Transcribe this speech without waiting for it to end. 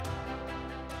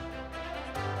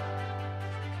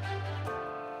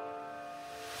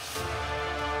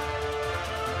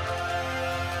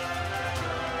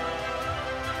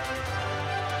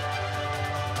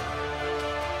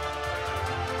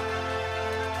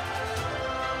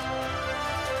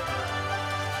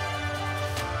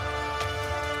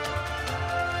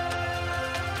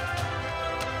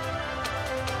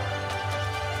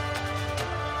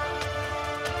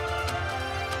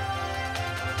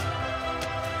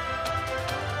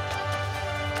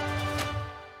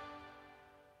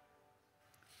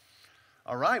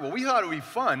All right, well, we thought it would be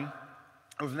fun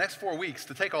over the next 4 weeks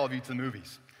to take all of you to the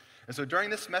movies. And so during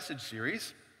this message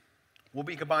series, we'll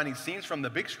be combining scenes from the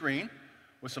big screen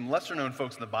with some lesser-known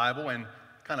folks in the Bible and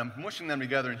kind of mushing them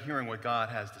together and hearing what God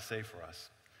has to say for us.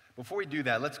 Before we do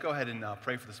that, let's go ahead and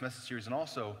pray for this message series and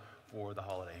also for the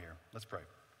holiday here. Let's pray.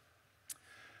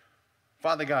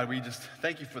 Father God, we just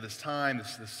thank you for this time,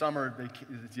 this summer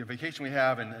vacation we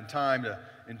have and time to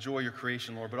enjoy your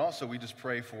creation, Lord. But also we just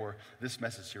pray for this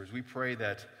message series. We pray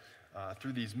that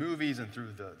through these movies and through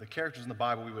the characters in the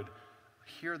Bible, we would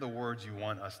hear the words you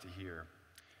want us to hear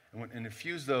and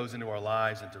infuse those into our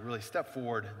lives and to really step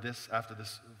forward after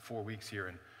this 4 weeks here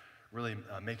and really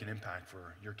make an impact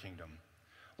for your kingdom.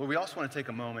 Lord, we also want to take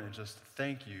a moment and just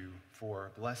thank you for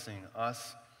blessing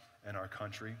us and our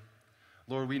country.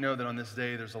 Lord, we know that on this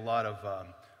day there's a lot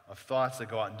of thoughts that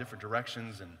go out in different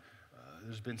directions, and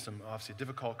there's been some obviously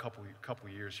difficult couple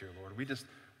years here, Lord. We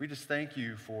just thank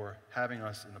you for having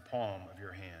us in the palm of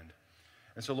your hand.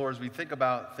 And so, Lord, as we think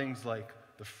about things like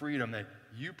the freedom that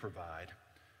you provide,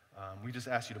 we just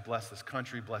ask you to bless this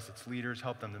country, bless its leaders,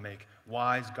 help them to make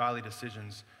wise, godly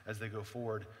decisions as they go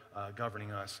forward,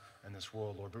 governing us and this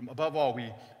world, Lord. But above all,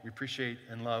 we appreciate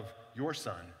and love your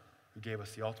Son, who gave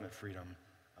us the ultimate freedom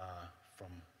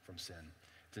from sin.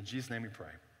 It's in Jesus' name we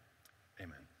pray.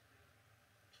 Amen.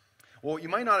 Well, you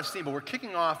might not have seen, but we're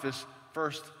kicking off this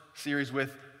first series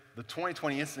with the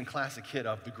 2020 instant classic hit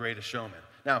of The Greatest Showman.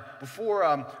 Now,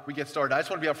 before we get started, I just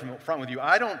want to be up front with you.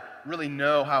 I don't really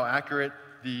know how accurate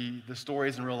the story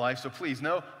is in real life, so please,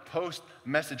 no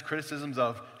post-message criticisms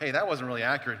of, hey, that wasn't really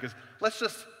accurate, because let's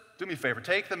just do me a favor.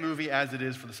 Take the movie as it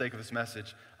is for the sake of this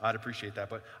message. I'd appreciate that.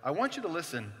 But I want you to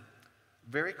listen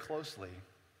very closely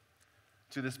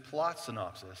to this plot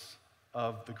synopsis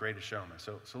of The Greatest Showman.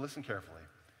 So listen carefully.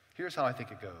 Here's how I think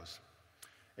it goes.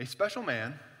 A special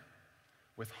man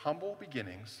with humble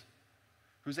beginnings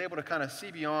who's able to kind of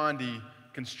see beyond the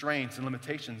constraints and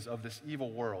limitations of this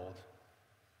evil world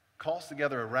calls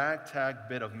together a ragtag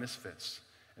bit of misfits,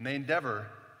 and they endeavor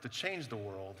to change the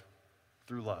world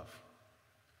through love.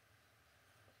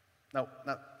 Now,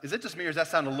 is it just me, or does that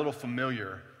sound a little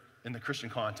familiar in the Christian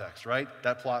context, right?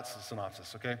 That plot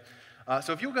synopsis, okay?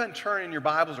 So if you'll go ahead and turn in your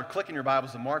Bibles or click in your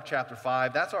Bibles to Mark chapter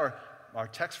 5, that's our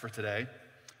text for today,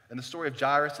 and the story of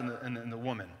Jairus and the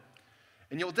woman.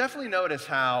 And you'll definitely notice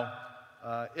how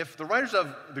if the writers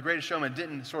of The Greatest Showman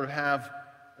didn't sort of have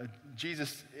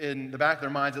Jesus in the back of their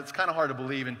minds, it's kind of hard to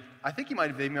believe, and I think they might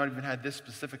have even had this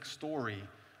specific story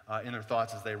in their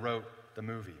thoughts as they wrote the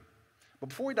movie. But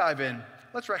before we dive in,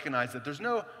 let's recognize that there's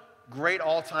no great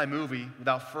all-time movie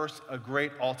without first a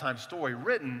great all-time story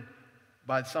written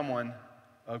by someone,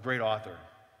 a great author.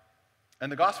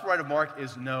 And the gospel writer of Mark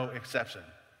is no exception.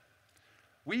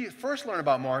 We first learn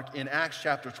about Mark in Acts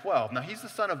chapter 12. Now, he's the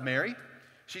son of Mary.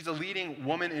 She's a leading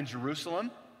woman in Jerusalem.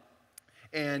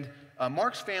 And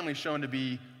Mark's family is shown to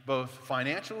be both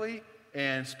financially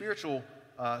and spiritual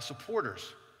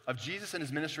supporters of Jesus and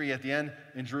his ministry at the end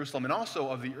in Jerusalem, and also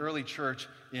of the early church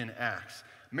in Acts.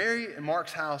 Mary and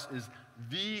Mark's house is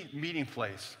the meeting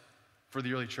place for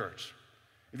the early church.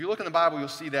 If you look in the Bible, you'll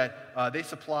see that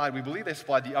we believe they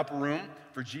supplied the upper room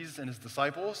for Jesus and his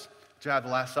disciples to have the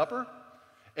Last Supper.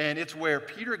 And it's where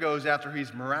Peter goes after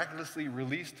he's miraculously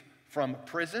released from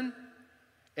prison.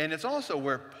 And it's also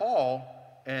where Paul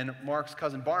and Mark's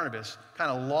cousin Barnabas kind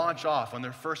of launch off on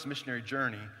their first missionary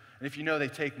journey. And if you know, they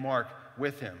take Mark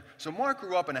with him. So Mark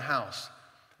grew up in a house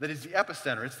that is the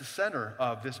epicenter. It's the center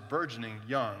of this burgeoning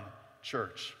young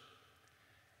church.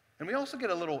 And we also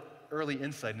get a little early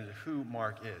insight into who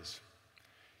Mark is.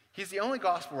 He's the only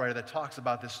gospel writer that talks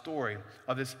about this story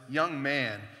of this young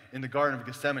man in the Garden of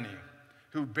Gethsemane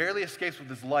who barely escapes with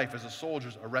his life as the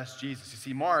soldiers arrest Jesus. You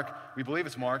see, Mark, we believe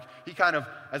it's Mark, he kind of,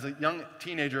 as a young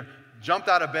teenager, jumped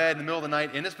out of bed in the middle of the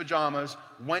night in his pajamas,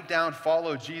 went down,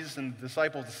 followed Jesus and the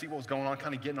disciples to see what was going on,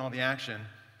 kind of getting all the action.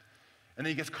 And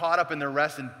then he gets caught up in their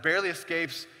arrest and barely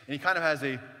escapes, and he kind of has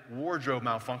a wardrobe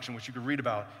malfunction, which you could read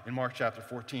about in Mark chapter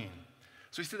 14.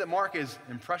 So we see that Mark is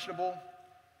impressionable,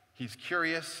 he's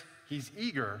curious, he's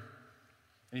eager,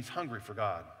 and he's hungry for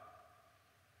God.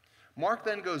 Mark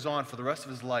then goes on for the rest of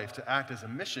his life to act as a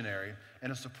missionary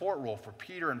and a support role for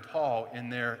Peter and Paul in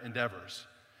their endeavors.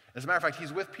 As a matter of fact,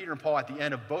 he's with Peter and Paul at the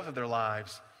end of both of their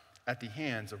lives at the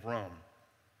hands of Rome.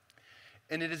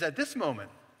 And it is at this moment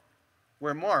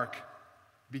where Mark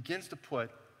begins to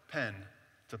put pen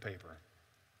to paper.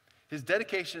 His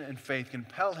dedication and faith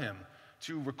compel him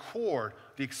to record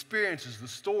the experiences, the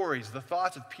stories, the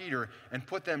thoughts of Peter and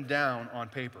put them down on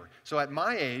paper. So at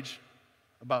my age,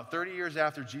 about 30 years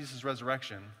after Jesus'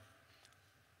 resurrection,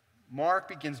 Mark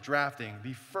begins drafting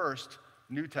the first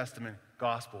New Testament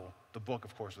gospel, the book,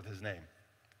 of course, with his name.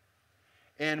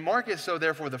 And Mark is so,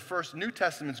 therefore, the first New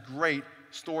Testament's great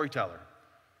storyteller.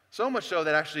 So much so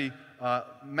that actually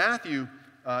Matthew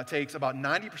takes about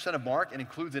 90% of Mark and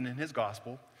includes it in his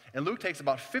gospel, and Luke takes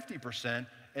about 50%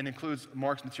 and includes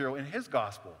Mark's material in his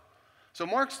gospel. So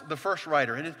Mark's the first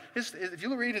writer, and if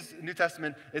you read his New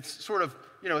Testament, it's sort of,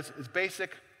 it's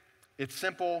basic, it's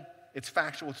simple, it's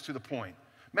factual, it's to the point.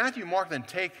 Matthew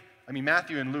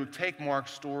and Luke take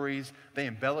Mark's stories, they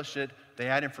embellish it, they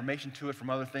add information to it from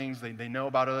other things, they know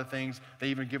about other things, they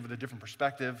even give it a different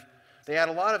perspective. They add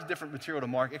a lot of different material to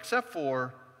Mark, except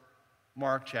for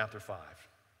Mark chapter 5.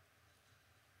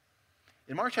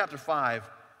 In Mark chapter 5,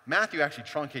 Matthew actually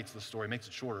truncates the story, makes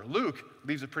it shorter. Luke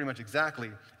leaves it pretty much exactly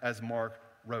as Mark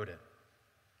wrote it.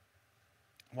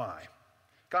 Why?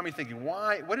 Got me thinking,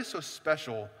 what is so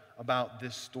special about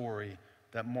this story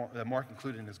that Mark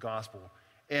included in his gospel?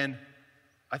 And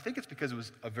I think it's because it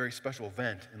was a very special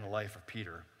event in the life of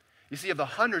Peter. You see, of the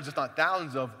hundreds, if not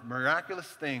thousands, of miraculous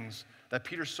things that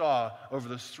Peter saw over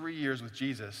those 3 years with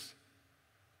Jesus,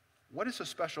 what is so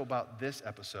special about this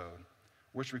episode,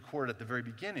 which recorded at the very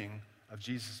beginning of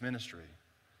Jesus' ministry?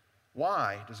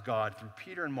 Why does God, through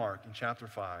Peter and Mark in chapter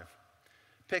 5,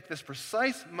 pick this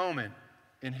precise moment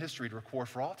in history to record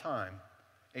for all time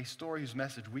a story whose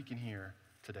message we can hear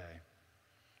today?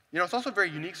 It's also a very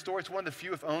unique story. It's one of the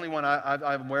few, if only one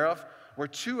I'm aware of, where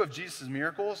two of Jesus'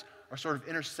 miracles are sort of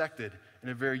intersected in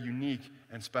a very unique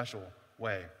and special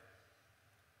way.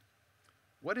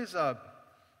 What are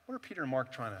Peter and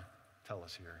Mark trying to tell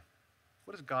us here?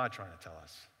 What is God trying to tell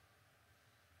us?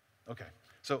 Okay,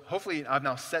 so hopefully I've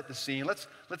now set the scene. Let's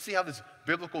see how this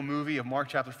biblical movie of Mark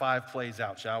chapter 5 plays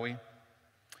out, shall we?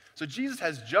 So Jesus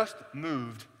has just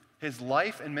moved his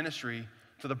life and ministry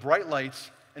to the bright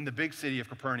lights in the big city of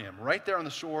Capernaum, right there on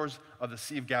the shores of the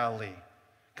Sea of Galilee.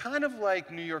 Kind of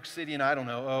like New York City in,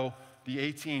 the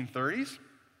 1830s.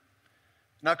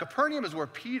 Now, Capernaum is where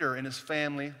Peter and his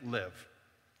family live.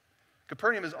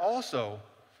 Capernaum is also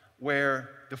where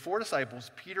the four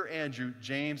disciples, Peter, Andrew,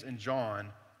 James, and John,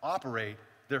 operate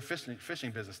their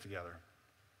fishing business together.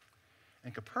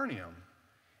 And Capernaum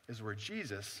is where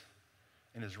Jesus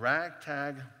and his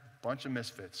ragtag bunch of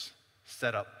misfits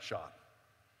set up shop.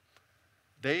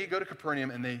 They go to Capernaum,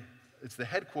 and it's the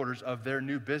headquarters of their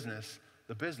new business,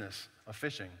 the business of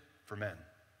fishing for men.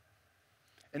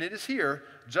 And it is here,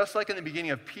 just like in the beginning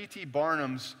of P.T.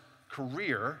 Barnum's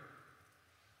career,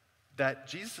 that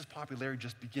Jesus' popularity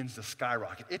just begins to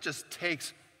skyrocket. It just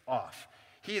takes off.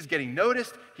 He is getting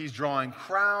noticed. He's drawing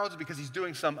crowds because he's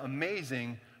doing some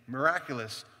amazing,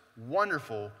 miraculous,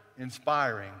 wonderful,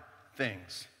 inspiring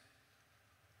things.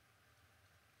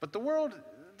 But the world,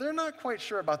 they're not quite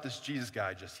sure about this Jesus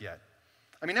guy just yet.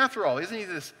 After all, isn't he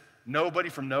this nobody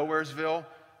from Nowheresville,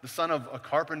 the son of a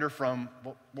carpenter from,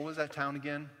 what was that town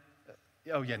again?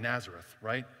 Oh yeah, Nazareth,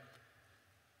 right?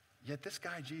 Yet this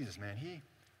guy Jesus, man, he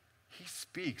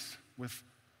speaks with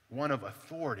one of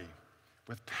authority,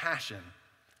 with passion,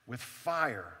 with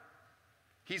fire.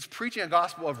 He's preaching a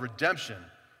gospel of redemption,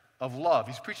 of love.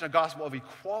 He's preaching a gospel of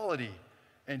equality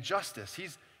and justice.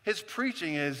 His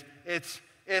preaching is, it's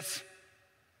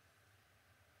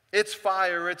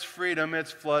fire, it's freedom,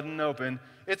 it's flood and open.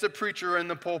 It's a preacher in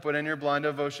the pulpit and your blind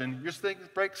devotion.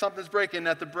 Something's breaking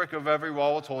at the brick of every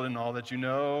wall. It's holding all that you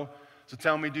know. So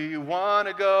tell me, do you want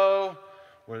to go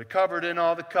where they're covered in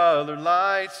all the colored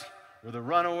lights, where the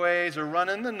runaways are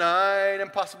running the night,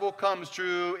 impossible comes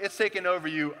true, it's taking over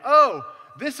you. Oh,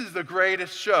 this is the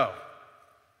greatest show.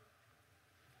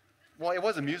 Well, it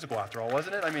was a musical after all,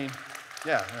 wasn't it?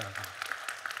 Yeah.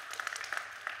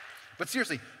 But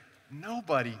seriously,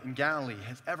 nobody in Galilee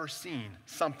has ever seen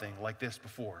something like this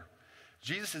before.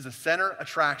 Jesus is a center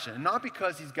attraction, and not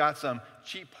because he's got some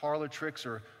cheap parlor tricks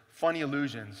or funny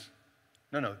illusions.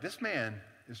 No, this man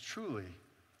is truly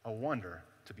a wonder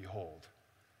to behold.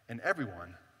 And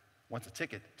everyone wants a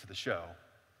ticket to the show,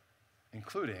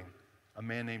 including a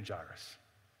man named Jairus.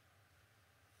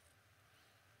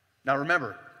 Now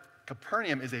remember,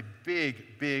 Capernaum is a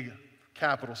big, big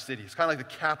capital city. It's kind of like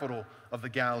the capital of the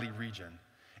Galilee region.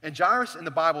 And Jairus in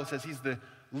the Bible says he's the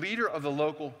leader of the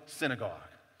local synagogue.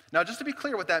 Now, just to be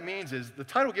clear, what that means is the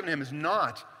title given to him is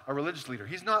not a religious leader.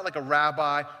 He's not like a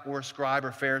rabbi or a scribe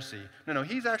or Pharisee. No,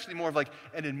 he's actually more of like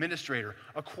an administrator,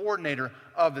 a coordinator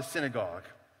of the synagogue.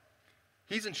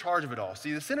 He's in charge of it all.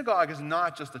 See, the synagogue is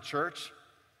not just a church.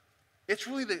 It's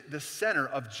really the center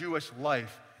of Jewish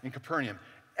life in Capernaum.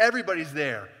 Everybody's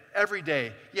there every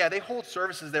day. Yeah, they hold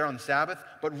services there on the Sabbath,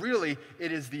 but really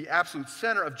it is the absolute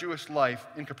center of Jewish life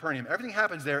in Capernaum. Everything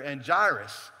happens there, and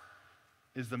Jairus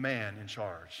is the man in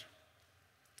charge.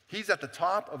 He's at the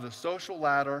top of the social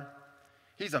ladder.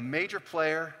 He's a major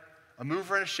player, a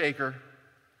mover and a shaker.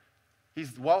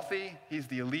 He's wealthy. He's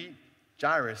the elite.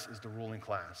 Jairus is the ruling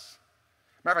class.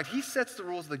 Matter of fact, he sets the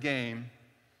rules of the game,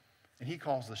 and he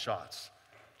calls the shots.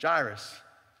 Jairus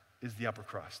is the upper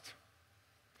crust.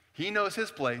 He knows his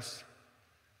place,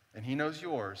 and he knows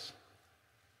yours,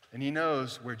 and he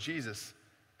knows where Jesus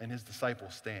and his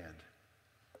disciples stand.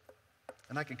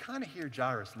 And I can kind of hear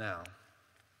Jairus now.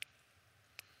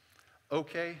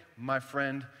 Okay, my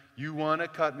friend, you want to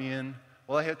cut me in?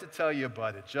 Well, I have to tell you,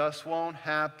 but it just won't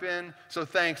happen. So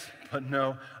thanks, but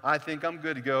no, I think I'm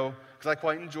good to go because I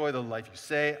quite enjoy the life you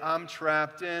say I'm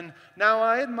trapped in. Now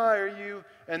I admire you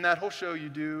and that whole show you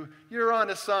do. You're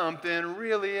onto something,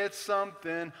 really it's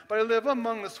something. But I live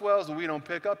among the swells and we don't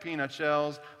pick up peanut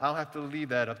shells. I'll have to leave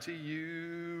that up to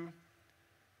you.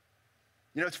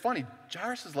 You know, it's funny,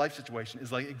 Jairus' life situation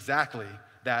is like exactly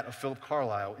that of Philip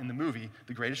Carlyle in the movie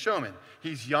The Greatest Showman.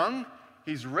 He's young,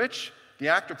 he's rich. The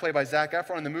actor played by Zac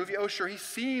Efron in the movie, oh sure, he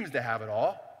seems to have it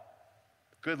all.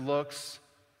 Good looks,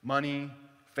 money,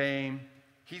 fame.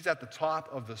 He's at the top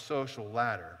of the social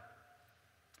ladder.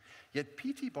 Yet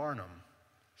P.T. Barnum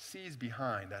sees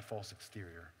behind that false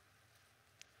exterior.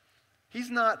 He's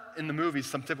not in the movie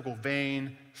some typical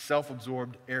vain,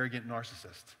 self-absorbed, arrogant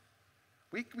narcissist.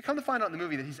 We come to find out in the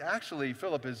movie that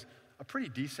Philip is a pretty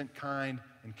decent, kind,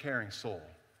 and caring soul.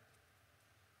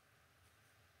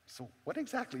 So what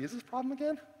exactly is his problem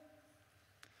again?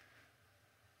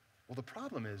 Well, the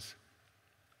problem is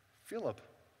Philip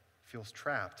feels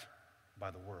trapped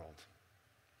by the world.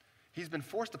 He's been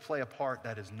forced to play a part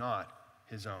that is not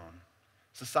his own.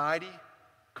 Society,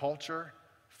 culture,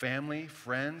 family,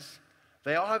 friends,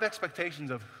 they all have expectations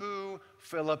of who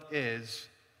Philip is,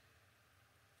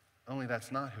 only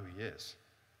that's not who he is.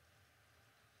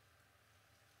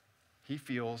 He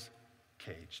feels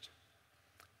caged.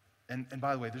 And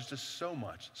by the way, there's just so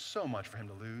much for him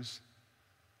to lose.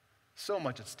 So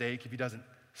much at stake if he doesn't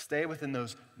stay within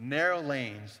those narrow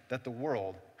lanes that the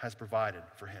world has provided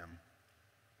for him.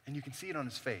 And you can see it on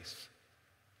his face.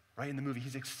 Right in the movie,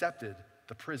 he's accepted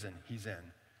the prison he's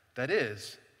in. That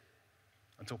is,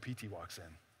 until P.T. walks in.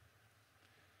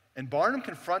 And Barnum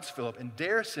confronts Philip and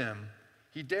dares him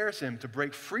to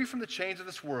break free from the chains of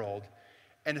this world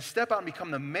and to step out and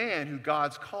become the man who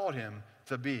God's called him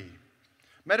to be.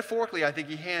 Metaphorically, I think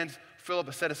he hands Philip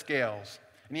a set of scales,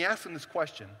 and he asks him this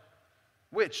question: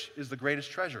 which is the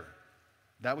greatest treasure?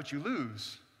 That which you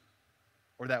lose,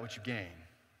 or that which you gain?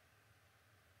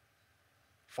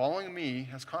 Following me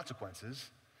has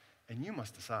consequences, and you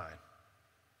must decide.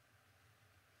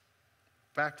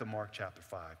 Back to Mark chapter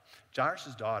 5.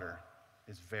 Jairus' daughter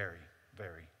is very,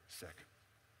 very sick.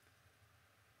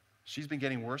 She's been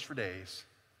getting worse for days.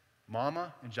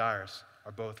 Mama and Jairus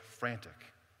are both frantic.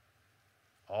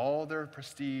 All their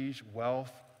prestige,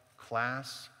 wealth,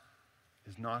 class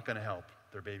is not going to help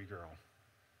their baby girl.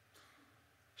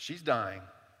 She's dying,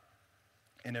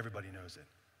 and everybody knows it.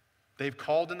 They've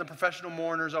called in the professional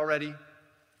mourners already,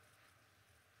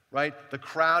 right? The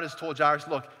crowd has told Jairus,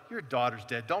 look, your daughter's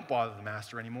dead. Don't bother the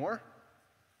master anymore.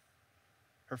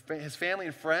 His family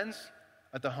and friends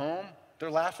at the home,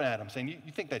 they're laughing at him, saying,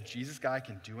 you think that Jesus guy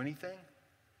can do anything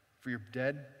for your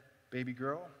dead baby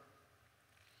girl?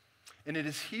 And it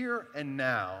is here and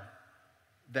now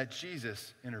that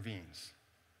Jesus intervenes.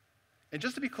 And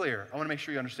just to be clear, I want to make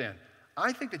sure you understand.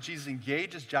 I think that Jesus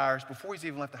engages Jairus before he's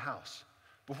even left the house,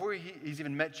 before he's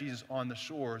even met Jesus on the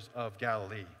shores of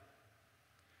Galilee.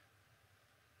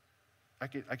 I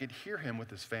could hear him with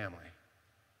his family.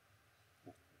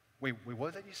 Wait, what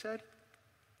was that you said?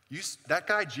 That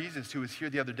guy Jesus who was here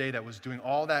the other day that was doing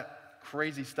all that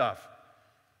crazy stuff,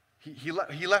 he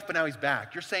left, but now he's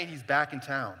back. You're saying he's back in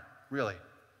town. Really?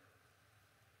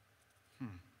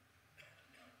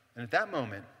 And at that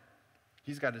moment,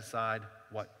 he's got to decide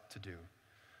what to do.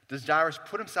 Does Jairus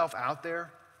put himself out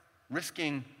there,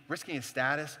 risking his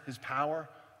status, his power,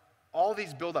 all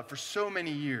these build up for so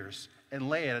many years, and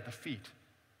lay it at the feet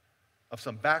of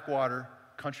some backwater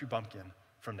country bumpkin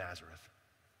from Nazareth?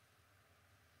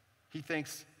 He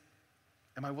thinks,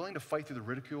 am I willing to fight through the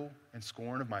ridicule and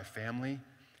scorn of my family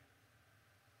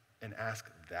and ask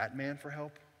that man for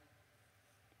help?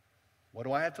 What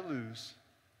do I have to lose,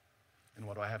 and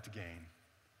what do I have to gain?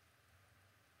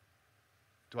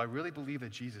 Do I really believe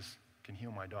that Jesus can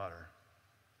heal my daughter?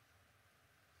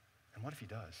 And what if he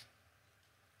does?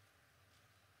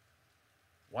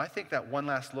 Well, I think that one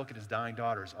last look at his dying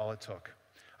daughter is all it took.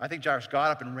 I think Jairus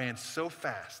got up and ran so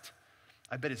fast,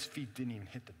 I bet his feet didn't even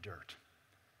hit the dirt.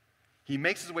 He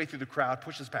makes his way through the crowd,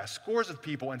 pushes past scores of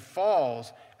people, and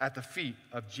falls at the feet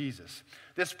of Jesus.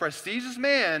 This prestigious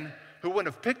man, who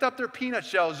wouldn't have picked up their peanut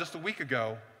shells just a week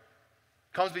ago,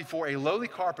 comes before a lowly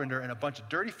carpenter and a bunch of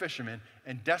dirty fishermen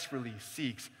and desperately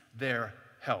seeks their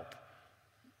help.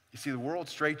 You see, the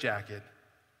world's straitjacket,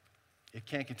 it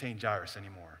can't contain Jairus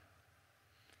anymore.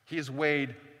 He is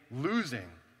weighed losing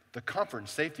the comfort and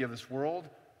safety of this world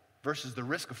versus the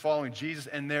risk of following Jesus,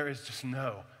 and there is just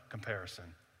no comparison.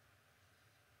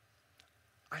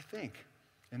 I think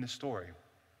in this story,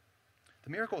 the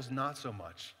miracle is not so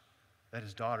much that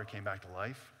his daughter came back to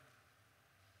life.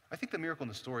 I think the miracle in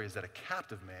the story is that a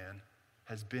captive man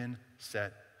has been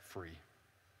set free.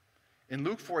 In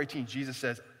Luke 4:18, Jesus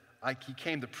says, he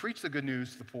came to preach the good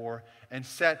news to the poor and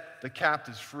set the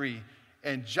captives free.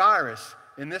 And Jairus,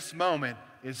 in this moment,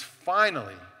 is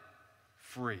finally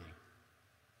free.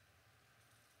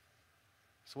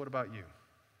 So what about you?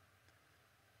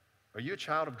 Are you a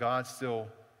child of God still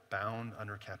bound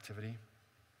under captivity?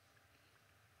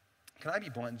 Can I be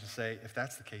blunt and just say, if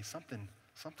that's the case, something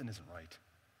isn't right.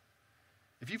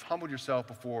 If you've humbled yourself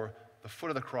before the foot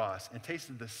of the cross and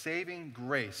tasted the saving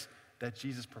grace that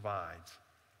Jesus provides,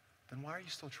 then why are you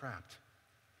still trapped?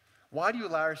 Why do you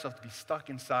allow yourself to be stuck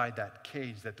inside that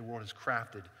cage that the world has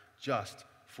crafted just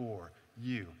for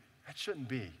you? That shouldn't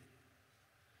be.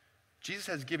 Jesus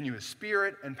has given you his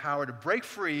spirit and power to break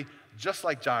free just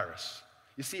like Jairus.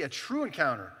 You see, a true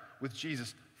encounter with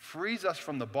Jesus frees us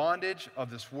from the bondage of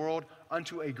this world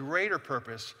unto a greater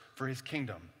purpose for his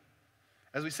kingdom.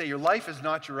 As we say, your life is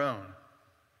not your own.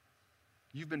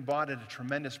 You've been bought at a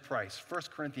tremendous price. 1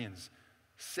 Corinthians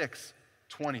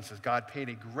 6:20 says, God paid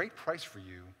a great price for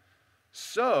you,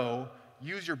 so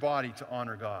use your body to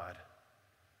honor God.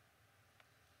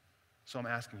 So I'm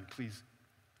asking you, please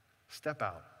step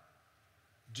out.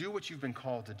 Do what you've been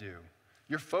called to do.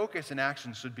 Your focus and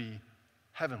action should be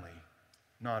heavenly,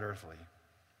 not earthly.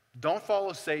 Don't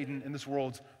follow Satan in this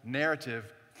world's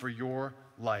narrative for your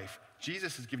life.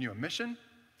 Jesus has given you a mission.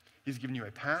 He's given you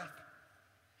a path.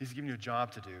 He's given you a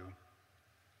job to do.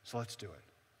 So let's do it.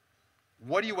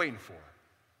 What are you waiting for?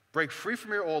 Break free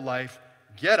from your old life.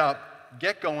 Get up.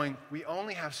 Get going. We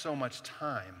only have so much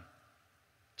time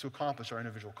to accomplish our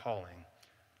individual calling.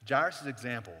 Jairus'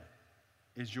 example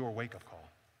is your wake-up call.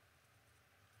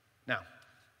 Now,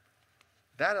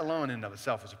 that alone in and of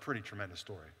itself is a pretty tremendous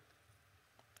story.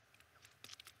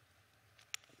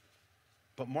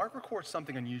 But Mark records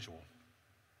something unusual,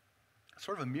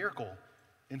 sort of a miracle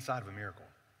inside of a miracle.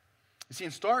 You see,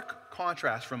 in stark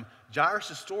contrast from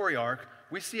Jairus' story arc,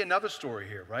 we see another story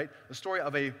here, right? The story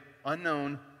of an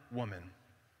unknown woman.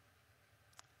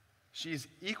 She's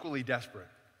equally desperate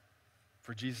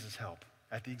for Jesus' help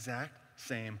at the exact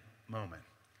same moment.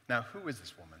 Now, who is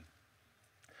this woman?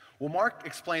 Well, Mark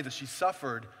explains that she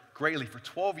suffered greatly for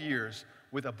 12 years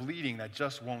with a bleeding that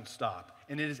just won't stop,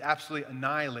 and it has absolutely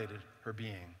annihilated her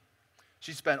being.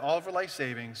 She spent all of her life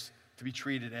savings to be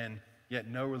treated, and yet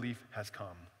no relief has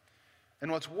come.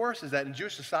 And what's worse is that in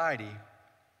Jewish society,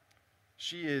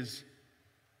 she is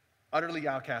utterly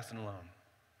outcast and alone.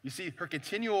 You see, her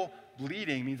continual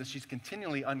bleeding means that she's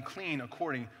continually unclean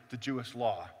according to Jewish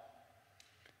law.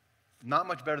 Not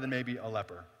much better than maybe a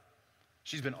leper.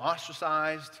 She's been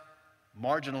ostracized,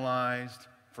 marginalized,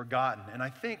 forgotten, and I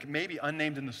think maybe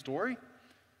unnamed in the story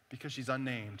because she's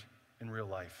unnamed in real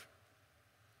life.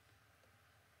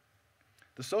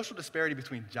 The social disparity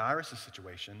between Jairus'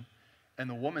 situation and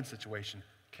the woman's situation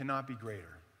cannot be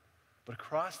greater. But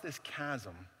across this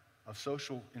chasm of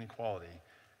social inequality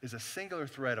is a singular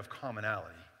thread of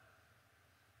commonality.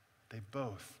 They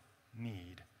both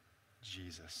need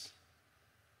Jesus.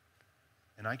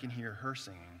 And I can hear her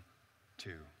singing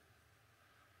too.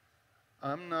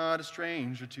 I'm not a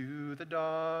stranger to the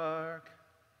dark.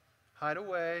 Hide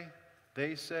away,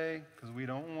 they say, because we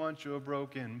don't want your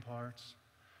broken parts.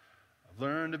 I've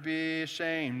learned to be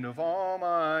ashamed of all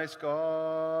my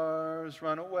scars.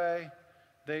 Run away,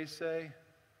 they say,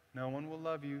 no one will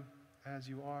love you as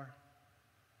you are.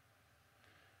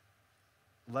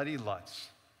 Letty Lutz,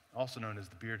 also known as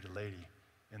the bearded lady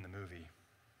in the movie,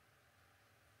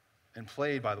 and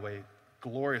played, by the way,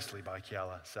 gloriously by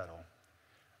Keala Settle.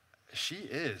 She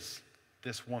is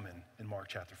this woman in Mark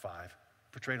chapter 5,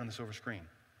 portrayed on the silver screen.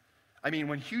 I mean,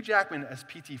 when Hugh Jackman as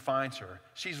PT finds her,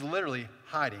 she's literally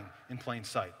hiding in plain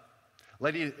sight.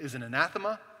 Letty is an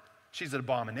anathema. She's an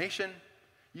abomination.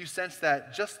 You sense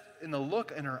that just in the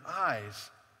look in her eyes,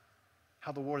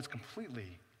 how the world has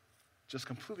completely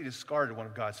discarded one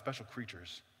of God's special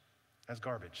creatures as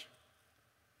garbage.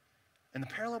 And the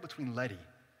parallel between Letty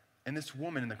and this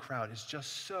woman in the crowd is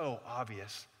just so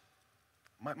obvious.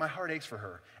 My heart aches for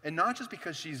her. And not just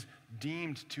because she's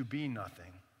deemed to be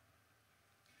nothing.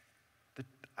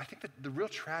 I think that the real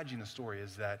tragedy in the story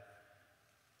is that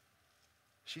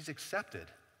she's accepted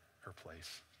her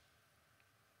place.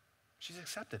 She's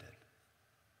accepted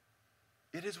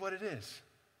it. It is what it is.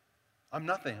 I'm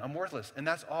nothing. I'm worthless. And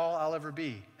that's all I'll ever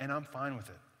be. And I'm fine with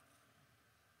it.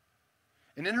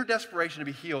 And in her desperation to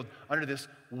be healed under this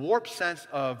warped sense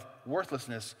of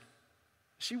worthlessness,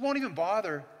 she won't even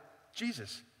bother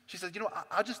Jesus. She says,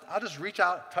 I'll just reach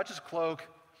out, touch his cloak,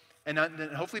 and then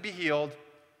hopefully be healed.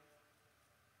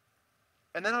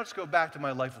 And then I'll just go back to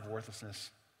my life of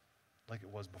worthlessness like it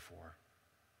was before.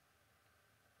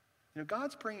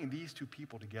 God's bringing these two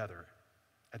people together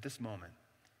at this moment.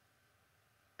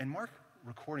 And Mark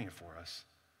recording it for us,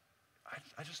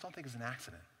 I just don't think it's an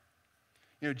accident.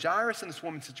 Jairus and this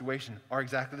woman's situation are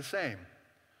exactly the same.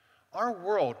 Our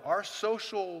world, our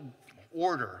social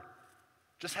order,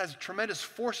 just has tremendous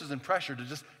forces and pressure to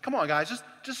come on guys,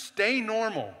 just stay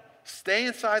normal. Stay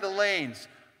inside the lanes.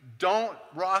 Don't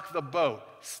rock the boat.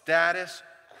 Status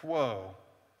quo.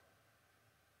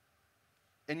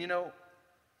 And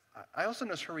I also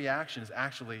notice her reaction is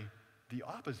actually the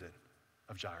opposite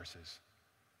of Jairus's.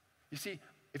 You see,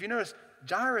 if you notice,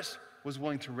 Jairus was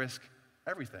willing to risk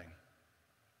everything.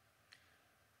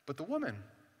 But the woman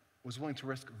was willing to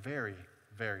risk very,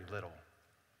 very little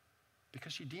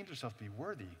because she deemed herself to be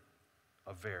worthy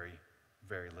of very,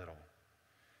 very little.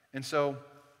 And so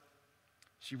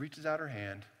she reaches out her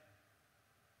hand,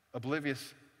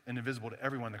 oblivious and invisible to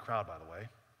everyone in the crowd, by the way,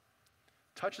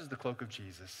 touches the cloak of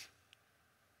Jesus,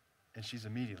 and she's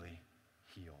immediately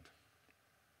healed.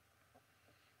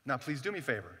 Now, please do me a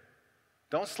favor.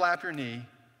 Don't slap your knee.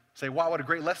 Say, wow, what a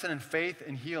great lesson in faith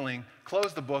and healing.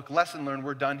 Close the book, lesson learned,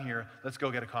 we're done here. Let's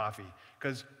go get a coffee.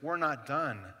 Because we're not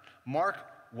done. Mark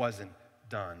wasn't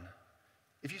done.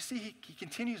 If you see, he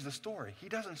continues the story. He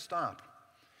doesn't stop.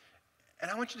 And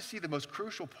I want you to see the most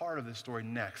crucial part of this story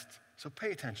next. So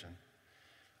pay attention.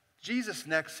 Jesus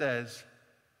next says,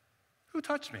 who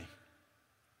touched me?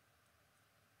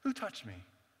 Who touched me?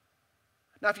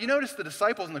 Now, if you notice the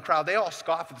disciples in the crowd, they all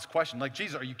scoffed at this question. Like,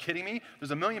 Jesus, are you kidding me?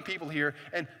 There's 1 million people here,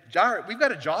 and Jairus, we've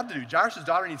got a job to do. Jairus'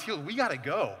 daughter needs healed. We got to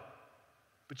go.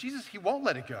 But Jesus, he won't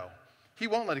let it go. He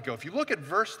won't let it go. If you look at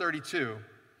verse 32,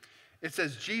 it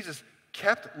says Jesus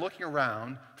kept looking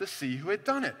around to see who had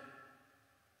done it.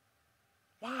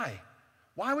 Why?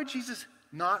 Why would Jesus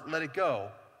not let it go?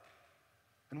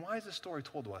 And why is this story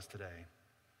told to us today?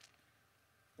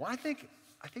 Well, I think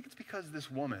it's because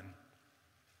this woman,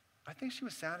 I think she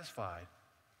was satisfied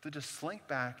to just slink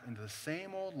back into the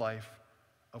same old life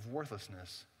of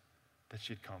worthlessness that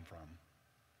she'd come from.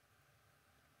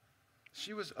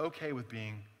 She was okay with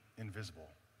being invisible.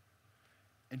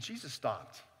 And Jesus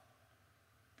stopped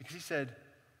because he said,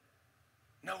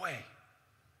 no way.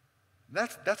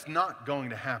 That's not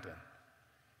going to happen.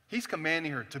 He's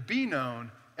commanding her to be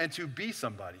known and to be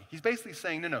somebody. He's basically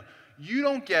saying, no, you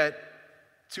don't get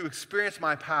to experience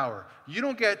my power. You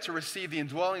don't get to receive the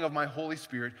indwelling of my Holy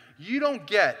Spirit. You don't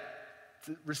get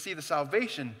to receive the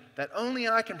salvation that only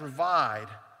I can provide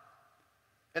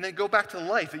and then go back to the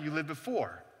life that you lived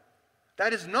before.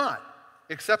 That is not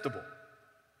acceptable.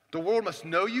 The world must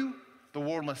know you. The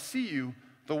world must see you.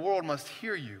 The world must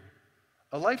hear you.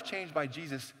 A life changed by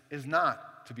Jesus is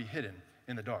not to be hidden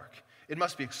in the dark. It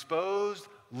must be exposed,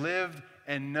 lived,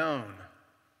 and known.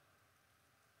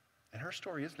 And her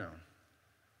story is known.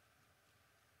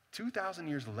 2,000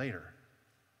 years later,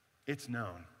 it's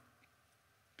known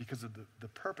because of the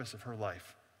purpose of her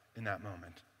life in that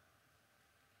moment.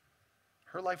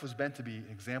 Her life was meant to be an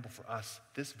example for us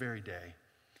this very day.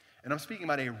 And I'm speaking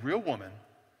about a real woman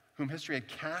whom history had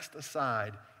cast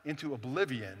aside into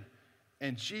oblivion,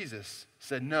 and Jesus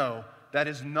said, no, that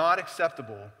is not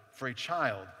acceptable for a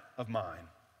child of mine.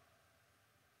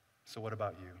 So what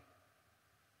about you?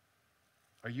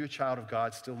 Are you a child of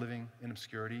God still living in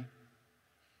obscurity?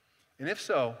 And if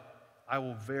so, I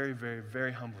will very, very,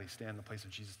 very humbly stand in the place of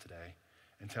Jesus today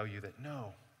and tell you that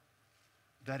no,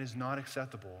 that is not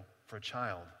acceptable for a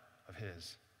child of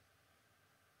his.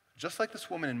 Just like this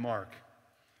woman in Mark,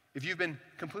 if you've been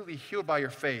completely healed by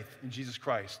your faith in Jesus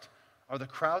Christ, are the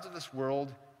crowds of this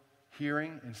world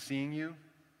hearing and seeing you?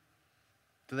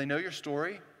 Do they know your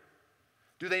story?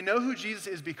 Do they know who Jesus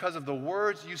is because of the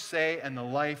words you say and the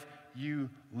life you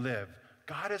live?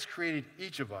 God has created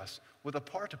each of us with a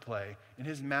part to play in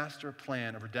his master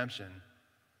plan of redemption.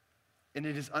 And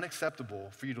it is unacceptable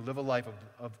for you to live a life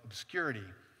of obscurity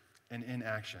and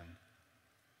inaction.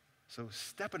 So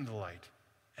step into the light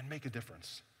and make a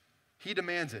difference. He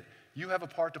demands it. You have a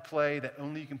part to play that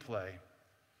only you can play.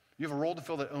 You have a role to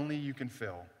fill that only you can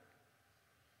fill.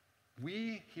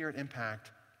 We here at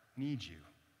Impact need you.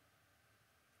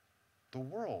 The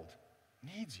world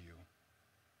needs you.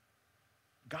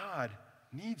 God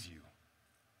needs you.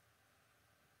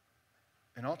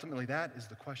 And ultimately, that is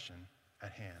the question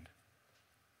at hand.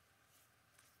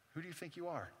 Who do you think you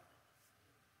are?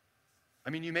 I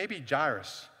mean, you may be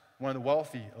Jairus, one of the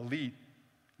wealthy, elite,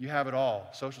 you have it all,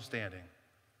 social standing.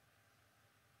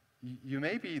 You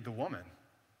may be the woman,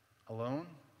 alone,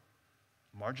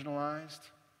 marginalized,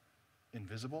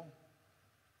 invisible.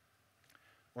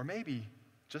 Or maybe,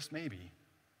 just maybe,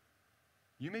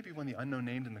 you may be one of the unknown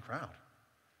named in the crowd.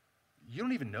 You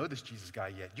don't even know this Jesus guy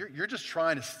yet. You're just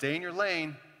trying to stay in your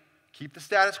lane, keep the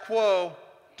status quo,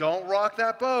 don't rock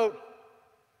that boat.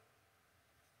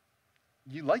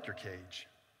 You like your cage.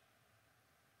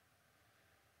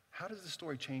 How does this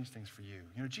story change things for you?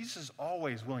 You know, Jesus is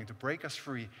always willing to break us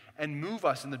free and move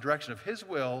us in the direction of his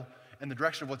will and the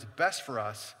direction of what's best for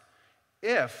us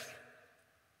if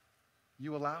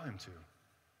you allow him to.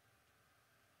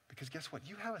 Because guess what?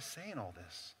 You have a say in all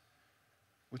this.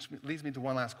 Which leads me to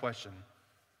one last question.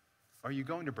 Are you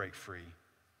going to break free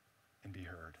and be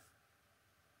heard?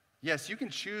 Yes, you can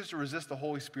choose to resist the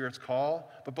Holy Spirit's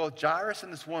call, but both Jairus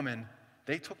and this woman,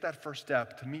 they took that first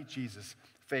step to meet Jesus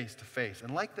face to face.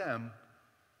 And like them,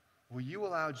 will you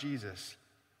allow Jesus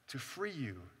to free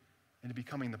you into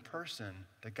becoming the person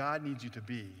that God needs you to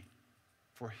be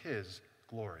for his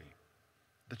glory?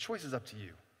 The choice is up to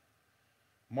you.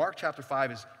 Mark chapter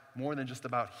 5 is more than just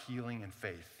about healing and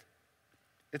faith.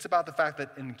 It's about the fact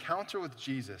that an encounter with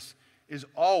Jesus is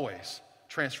always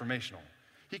transformational.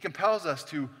 He compels us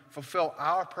to fulfill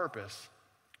our purpose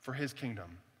for his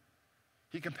kingdom.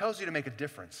 He compels you to make a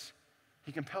difference.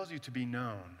 He compels you to be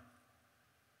known.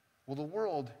 Will the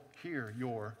world hear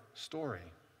your story?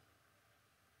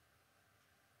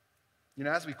 You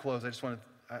know, as we close,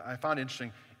 I found it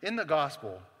interesting. In the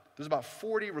gospel, there's about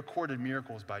 40 recorded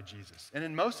miracles by Jesus. And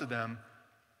in most of them,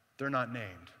 they're not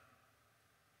named.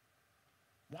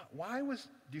 Why do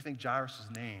you think Jairus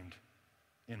was named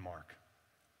in Mark?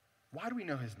 Why do we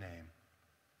know his name?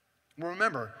 Well,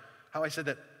 remember how I said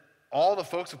that all the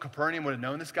folks of Capernaum would have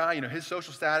known this guy, you know, his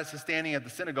social status, his standing at the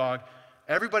synagogue.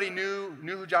 Everybody knew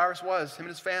who Jairus was, him and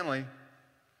his family.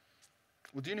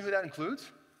 Well, do you know who that includes?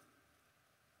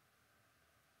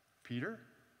 Peter,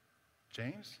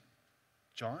 James,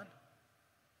 John.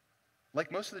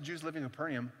 Like most of the Jews living in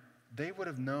Capernaum, they would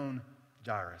have known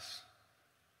Jairus.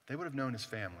 They would have known his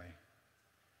family.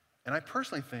 And I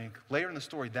personally think later in the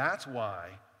story, that's why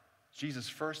Jesus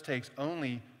first takes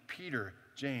only Peter,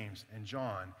 James, and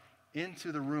John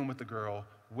into the room with the girl,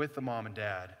 with the mom and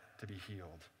dad, to be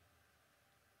healed.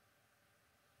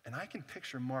 And I can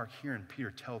picture Mark hearing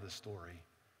Peter tell this story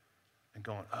and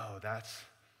going, oh, that's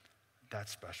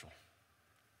special.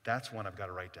 That's one I've got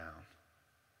to write down.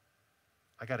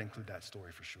 I got to include that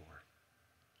story for sure.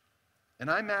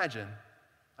 And I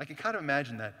can kind of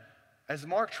imagine that as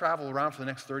Mark traveled around for the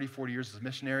next 30, 40 years as a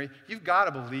missionary, you've got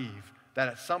to believe that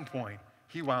at some point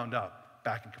he wound up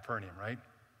back in Capernaum, right?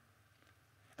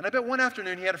 And I bet one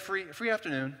afternoon he had a free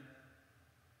afternoon, and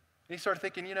he started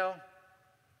thinking, you know,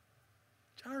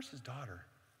 Jairus' daughter,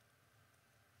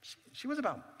 she was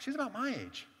about my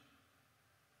age.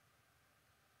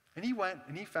 And he went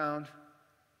and he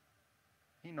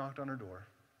knocked on her door.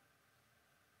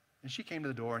 And she came to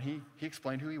the door and he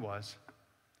explained who he was.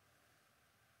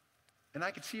 And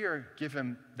I could see her give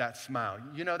him that smile.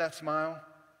 You know that smile?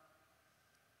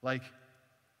 Like,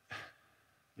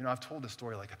 you know, I've told this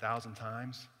story like 1,000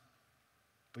 times.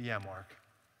 But yeah, Mark,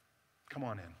 come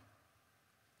on in.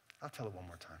 I'll tell it one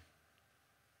more time.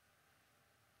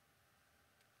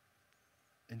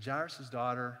 And Jairus'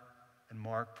 daughter and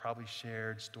Mark probably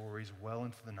shared stories well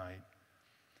into the night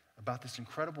about this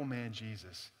incredible man,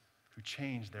 Jesus, who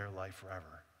changed their life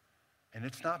forever. And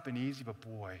it's not been easy, but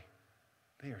boy,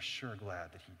 they are sure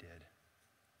glad that he did.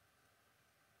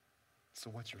 So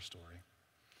what's your story?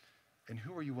 And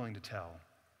who are you willing to tell,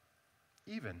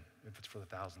 even if it's for the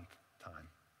 1,000th time?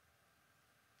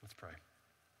 Let's pray.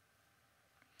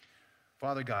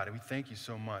 Father God, we thank you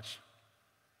so much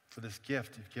for this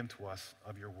gift you've given to us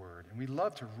of your word. And we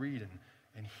love to read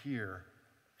and hear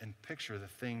and picture the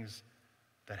things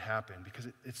that happen because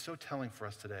it's so telling for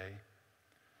us today.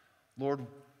 Lord,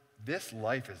 this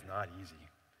life is not easy.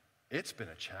 It's been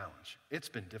a challenge. It's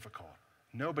been difficult.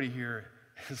 Nobody here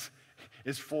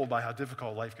is fooled by how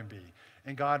difficult life can be.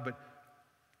 And God, but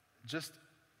just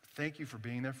thank you for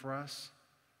being there for us.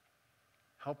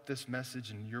 Help this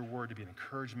message and your word to be an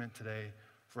encouragement today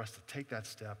for us to take that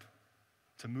step,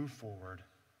 to move forward,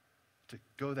 to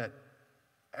go that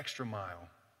extra mile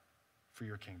for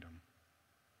your kingdom.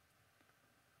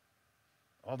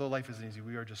 Although life isn't easy,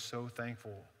 we are just so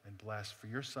thankful and blessed for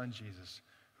your son, Jesus,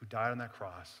 who died on that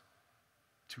cross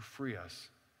to free us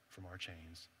from our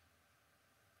chains.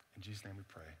 In Jesus' name we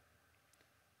pray.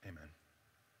 Amen.